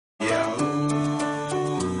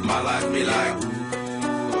My life be like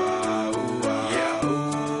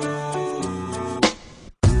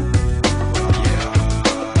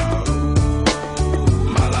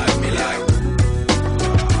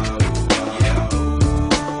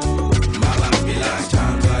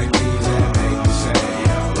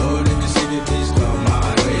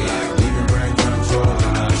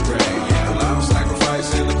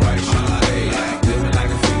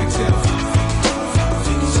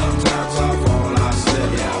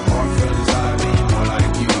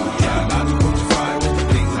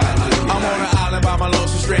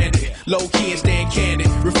low-key and staying candid,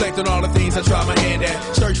 reflect on all the things I try my hand at.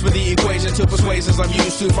 Search for the equation to persuasions I'm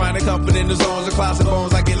used to. Finding comfort in the zones of clouds and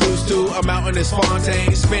bones I get loose to. A mountain is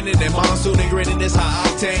Fontaine, spinning in monsoon and grinning is high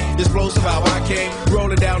octane. Explosive how I came,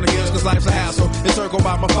 rolling down the hills cause life's a hassle. Encircled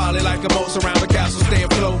by my folly like a moat around the castle. Stay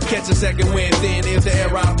afloat, catch a second wind, thin is the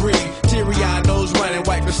air I breathe. Teary-eyed nose running,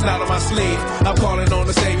 wipe the snot on my sleeve. I'm calling on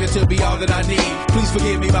the Savior to be all that I need. Please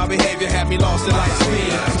forgive me, my behavior had me lost in light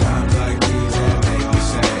speed. Times like these that make me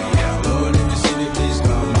say, Lord, if you see me, please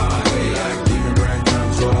come my way. Like leaving bread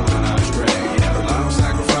crumbs when I stray. The long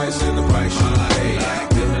sacrifice and the price you pay.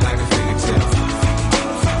 Living like a fingertip.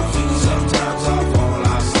 Sometimes I fall,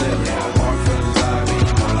 I slip. More feelings I be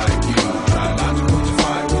more like you. Try not to put your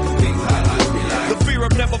fire with the things I like me like. The fear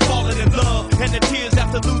of never falling in love, and the tears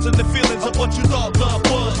after losing the feelings of what you thought love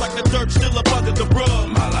was. Like the dirt still up under the rug.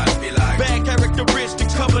 My life be like bad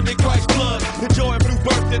characteristics covered in Christ's blood. The joy of new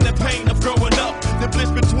birth and the pain of growing up. The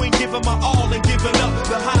bliss between giving my all and giving up.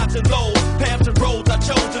 The highs and lows, paths and roads I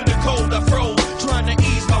chose in the cold I froze. Trying to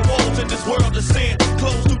ease my woes in this world of sin.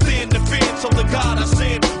 Close too thin to fit, so the God I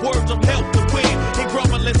send. Words of help to win. And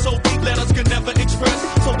grumbling so deep letters can never express.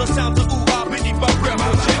 So the sounds of ooh-ah beneath my breath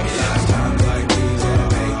will change. Times like these that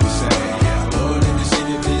make me say, Lord, if you see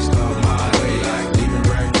me, please come my way. Like leaving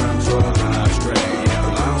breadcrumbs when I stray.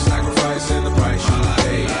 The long sacrifice and the price you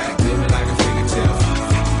pay. Living like a fingertip.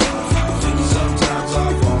 Sometimes I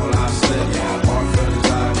fall, I slip. More feelings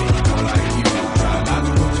I be more like you. Try not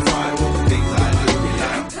to put your fire with the things I do.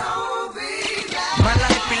 My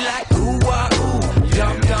life be like ooh-ah ooh,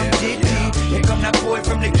 dum-dum ditty. Here come that boy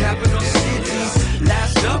from the capital city.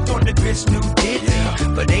 Last up on the Chris new ditty.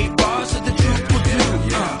 But 8 bars of the truth will do.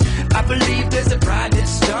 I believe there's a bride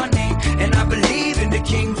that's stunning, and I believe in the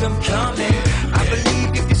kingdom coming. I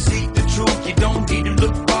believe if you seek the truth, you don't need to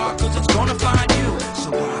look far, cause it's gonna find you.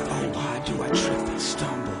 So why, oh why do I trip and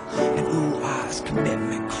stumble? And ooh-ah's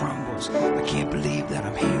commitment crumbles. I can't believe that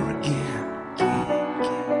I'm here again.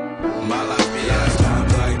 My life be like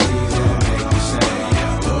times like these that make me say,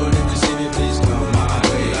 Lord, if you see me, please come my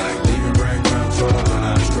way. Like leaving breadcrumbs when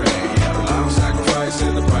I stray. The long sacrifice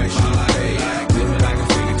and the price you pay. Living like a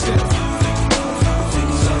fingertip.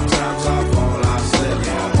 Sometimes I fall, I slip.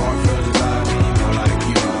 More feelings I be more like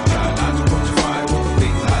you. Try not to put your fire with the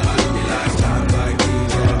things I like. Be like times like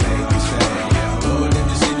these that make me say, Lord, if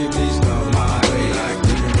you see me, please come my way. Like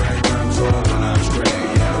leaving breadcrumbs when I stray.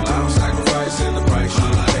 The long sacrifice and the price you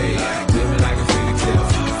pay. Living like a fingertip.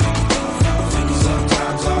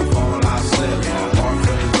 Sometimes I fall, I slip. More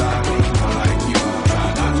feelings I be more like you. Try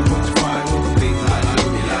not to put your fire with the things I like.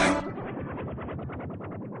 Be like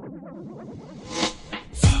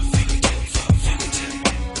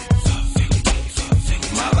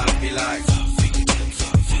my life be like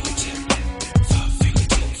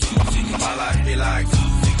my life be like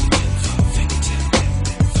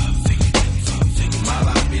my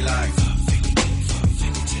life be like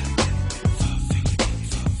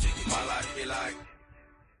my life be like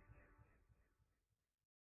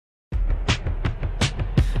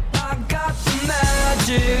I got the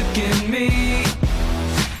magic in me.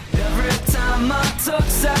 Every time I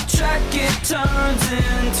touch that track, it turns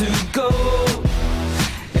into gold.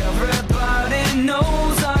 Everybody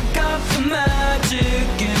knows I got the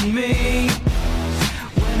magic in me.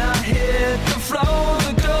 When I hit the floor,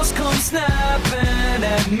 the girls come snapping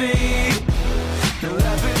at me. Now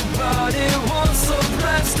everybody wants a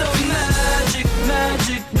blast of magic,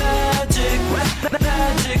 magic, magic,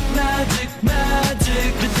 magic, magic, magic,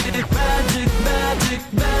 magic, magic,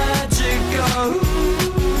 magic, oh,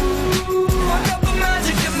 I got the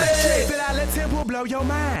magic in me. Check it out, let tempo blow your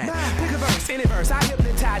mind. Pick a verse, any verse, I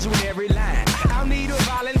hypnotize you with every line. I'll need a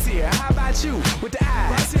volunteer, how about you with the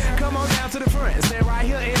eyes? Come on down to the front, stand right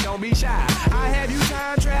here and don't be shy. I have you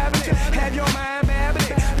time traveling, have your mind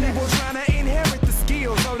babbling. People trying to inherit the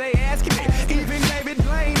skills, so they asking it. Even David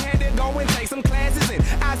Blaine had to go and take some classes, and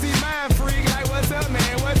I see mind freak like, what's up,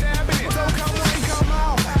 man, what's happening? So come on, come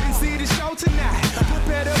on, and see the show tonight.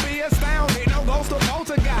 Prepare to be astounded, no ghost or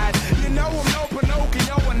poltergeist. You know I'm no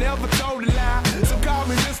Pinocchio, I never told a lie. So call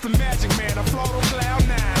me Mr. Magic Man, I float on cloud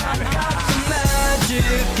 9.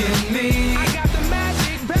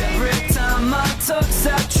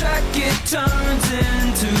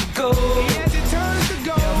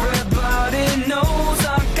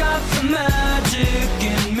 magic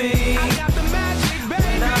in me. I got the magic, baby.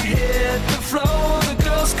 When I hit the floor, the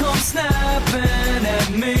girls come snapping at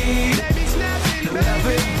me. They be snapping, baby.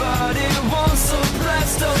 Everybody wants a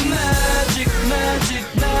blast of magic, magic,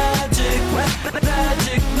 magic,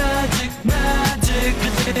 magic, magic,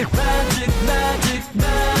 magic, magic, magic,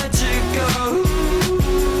 magic. Oh,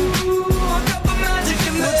 I got the magic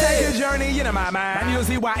in me. We'll take a journey into my mind. You'll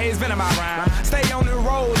see why it's been in my rhyme. Stay on the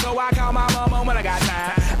road, so I call my mama when I got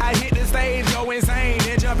time. I hit the stage, go insane,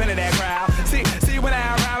 then jump into that crowd. See when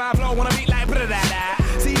I rhyme, I flow, wanna beat like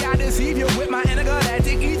da-da-da. See, I deceive you with my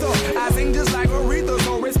intergalactic ether. I sing just like Aretha,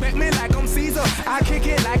 so respect me like I'm Caesar. I kick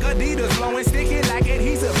it like Adidas, blowing sticky like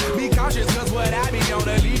adhesive. Be cautious, cause what I be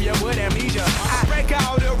gonna leave you with amnesia. I break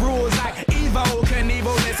all the rules like Evo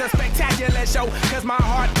Knievel. It's a spectacular show, cause my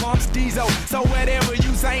heart pumps diesel. So whatever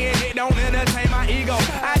you saying, it don't entertain my ego.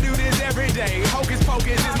 I do this every day, hocus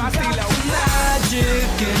pocus is my stilo.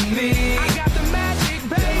 Magic in me. I got the magic,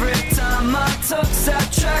 baby. Every time I touch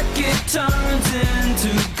that track, it turns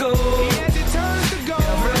into gold. Yes, it turns to gold.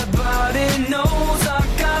 Everybody knows I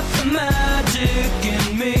got the magic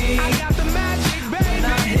in me. I got the magic, baby. When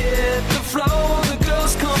I hit the floor, the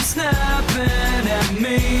girls come snapping at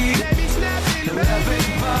me. They be snapping, baby.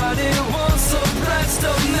 Everybody wants a blast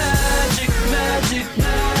of magic, magic,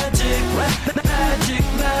 magic, magic,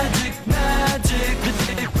 magic, magic,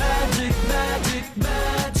 magic, magic,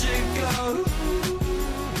 magic. Oh,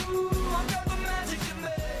 I got the magic in me.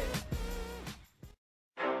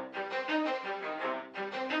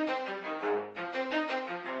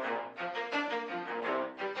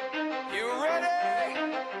 You ready?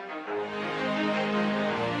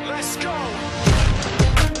 Let's go.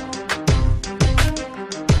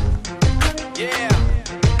 Yeah.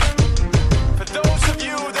 For those of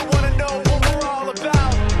you that want to know what we're all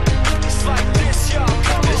about, it's like this, y'all.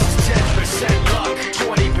 Come on. This is 10% luck,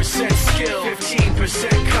 20% skill,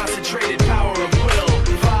 15% concentrated power of will,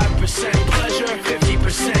 5% pleasure,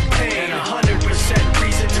 50% pain, and 100%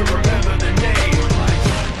 reason to remember the name.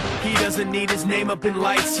 He doesn't need his name up in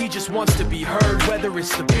lights, he just wants to be heard, whether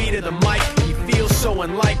it's the beat of the mic. He feels so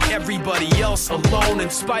unlike everybody else, alone, in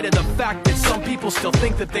spite of the fact that some people still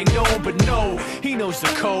think that they know. But no, he knows the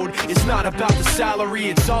code. It's not about the salary,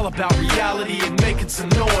 it's all about reality and making some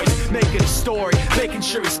noise, making a story, making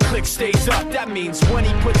sure his click stays up. That means when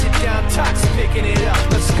he puts it down, Tox picking it up.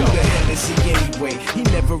 Let's go. Who the hell is he anyway? He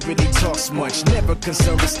never really talks much, never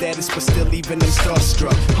concerned with status, but still leaving him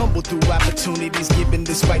starstruck. Humble through opportunities given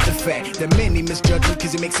despite the fact that many misjudge him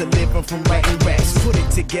cause he makes a living from writing raps. Put it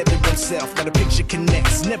together himself, got a picture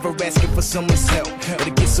connects, never asking for someone's help or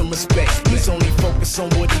to get some respect. He's only focused on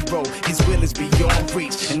what he wrote, his will is beyond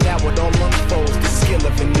reach, and now it all unfolds, the skill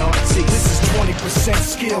of an artist. This is 20%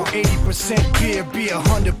 skill, 80% beer, be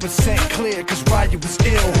 100% clear, cause Ryu was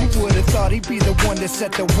ill. Who would've thought he'd be the one that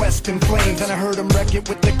set the West in flames? And I heard him wreck it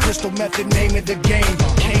with the crystal method, name of the game.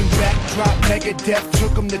 Came back, dropped Megadeth,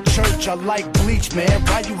 took him to church. I like Bleach, man.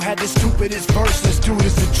 Ryu had the stupidest verse, this dude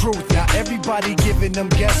is the truth. Now everybody giving them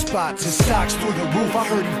guest spots and stocks through the roof. I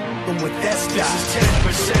heard he f***ing with that stock.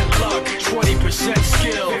 This is 10% luck, 20%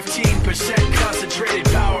 skill, 15% concentrated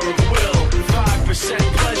power of will, 5%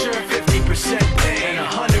 pleasure, 50% pain, and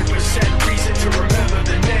 100% reason to remember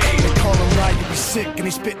the name. They call him Ryu, he's sick and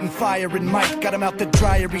he's spitting fire. And Mike got him out the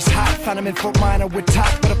dryer, he's hot. Found him in Fort Minor with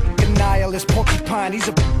top, but a f***ing nihilist porcupine. He's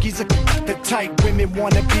a the type women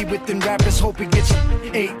wanna be within rappers. Hope he gets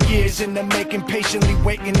 8 years in the making, patiently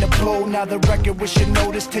waiting to blow. Now the record with your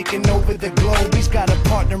notice taking over the globe. He's got a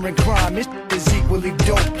partner in crime, his is equally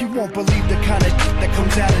dope. You won't believe the kind of that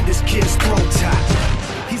comes out of this kid's throat.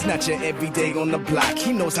 He's not your everyday on the block.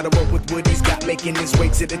 He knows how to work with what he's got, making his way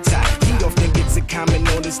to the top. He often gets a comment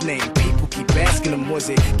on his name. People keep asking him, was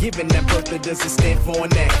it given that birth or does it stand for an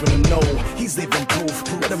acronym? No, he's living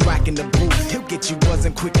proof. Let him rock in the booth. He'll get you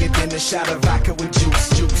buzzing quicker than a shot of vodka with juice.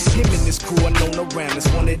 Him and his crew are known around as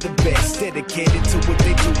one of the best, dedicated to what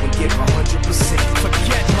they do and give 100%.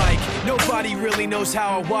 Forget Mike, nobody really knows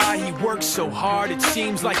how or why he works so hard. It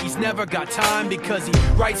seems like he's never got time because he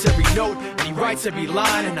writes every note and he writes every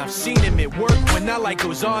line. And I've seen him at work when that light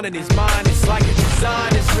goes on in his mind. It's like a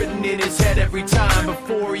design is written in his head every time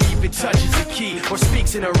before he even touches a key or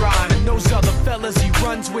speaks in a rhyme. And those other fellas he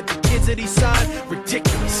runs with, the kids that he signed,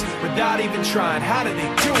 ridiculous, without even trying. How do they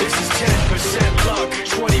do it? This is 10% luck,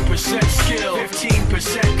 20% skill,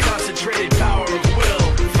 15% concentrated power of will,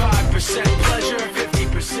 5% pleasure,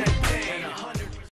 50%